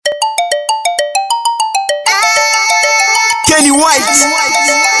Kelly White,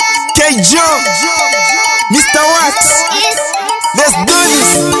 K. Joe, Mr. Watts. Let's do this.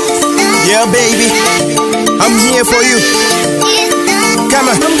 Yeah, baby, I'm here for you.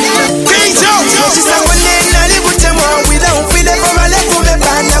 Come on. K. Joe. Chisakondena likutemwa without feel for my leku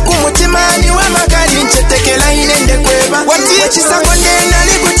mebana kumutimani wa magari nchetekela ine Ndekweba. Watie chisakondena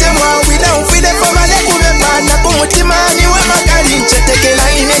likutemwa without feel for my leku mebana kumutimani wa magari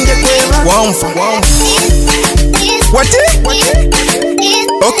nchetekela ine Ndekweba. Wamfa. What?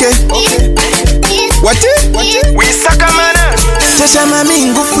 Okay. What? Wisakamana. Chasha mami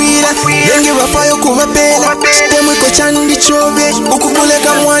ngufira yengi wafayo kubapela Chitemwe ko chandi chobe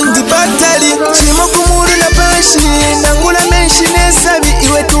ukukuleka mwandi batali Chimo kumuru na bashi Nangula menshi nesabi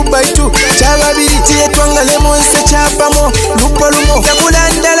iwe 2x2 Chababiri tiye twangale monse chapamo Lupo lumo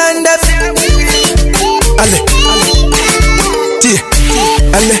Yakulanda landa Ale Tiye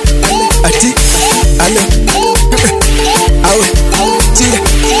Ale Ati Ale Awe Tiye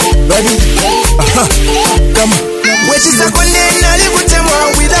Baby Aha Come on Wechisakondena likutemwa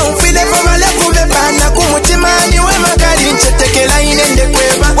without feel for my leku mebana kumutimani we magari nchetekela ine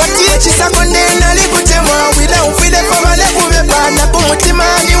Ndekweba. Watie chisakondena likutemwa without feel for my leku mebana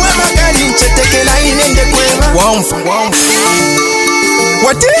kumutimani we magari nchetekela ine Ndekweba. Wamfa.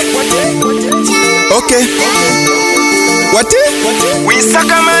 What? Okay. What?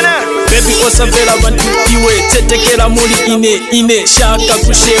 Wisakamana. Baby osavela bantu iwe tetekela muli ine shaka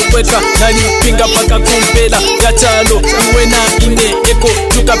kusheweka nali pinga paka kumpela gatalo iwe na ine eko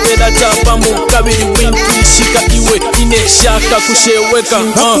tukapela tapamo kabiri wintu ishika iwe ine shaka kusheweka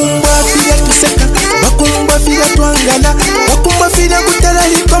bakumba fira tuseka bakumba fira twangala bakumba fira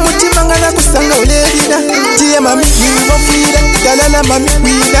kutalalika mutima ngana kusanga olelina tiye mami wibafira dalala mami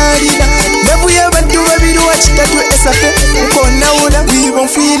winalina nebuye bantu babiri wachitatu esafe ukona ula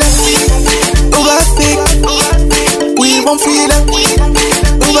wibafira Uba fake, we won't feel it.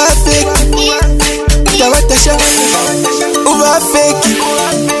 Uba fake, tawatasha. Uba fake,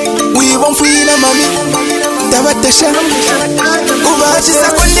 we won't feel it, mami. Tawatasha. Uba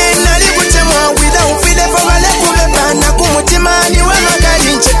chisakondena likutemwa without feel for my leku mebana kumutimani we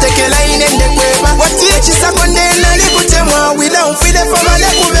magari nchetekela ine Ndekweba. Watie chisakondena likutemwa without feel for my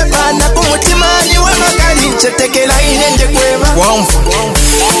leku mebana kumutimani we magari nchetekela ine Ndekweba. Wamfa.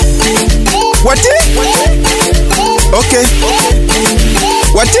 What? Okay.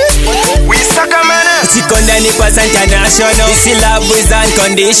 What? Wisakamana. Sikondani kwa international. This love is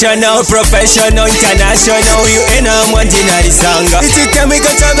unconditional. Professional, international. You ain't a ordinary sanga. It's a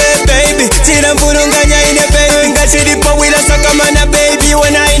chemical tabe, baby. Tina mpurunganya ine baby. Ngachiri po wila sakamana baby.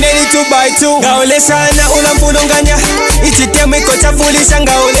 When I need 2x2. Gaole sana ula mpurunganya. It's a chemical tafulisha.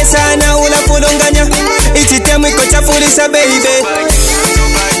 Gaole sana ula mpurunganya. It's a chemical tafulisha baby.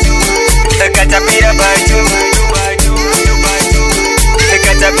 Katapira by two,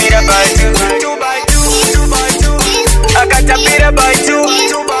 Katapira by two, Katapira by two,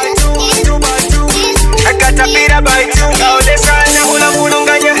 Katapira by two. Gaole sana ula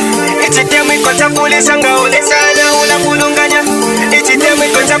pulunganya. Ichitemu ikotapulisa gaole sana ula pulunganya. Ichitemu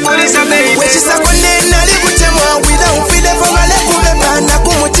ikotapulisa baby. Wechisakondena likutemwa without feel for my leku mebana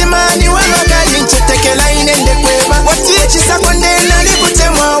kumutimani we magari nchetekela ine Ndekweba. Watie chisakondena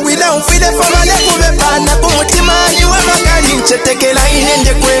likutemwa without feel for my leku mebana kumutimani we magari nchetekela ine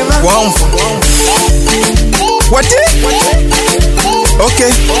Ndekweba. Wamfa. What?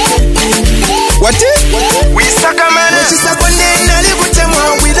 Okay. What? Wisakamana. Wechisakondena likutemwa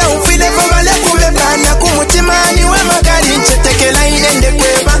without feel for my leku mebana kumutimani we magari nchetekela ine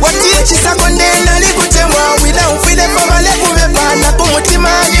Ndekweba. Watie chisakondena likutemwa without feel for my leku mebana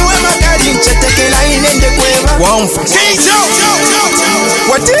kumutimani we magari nchetekela ine Ndekweba. Wamfa.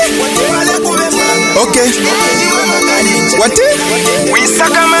 What? Okay. What?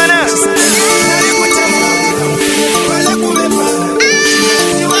 Wisakamana.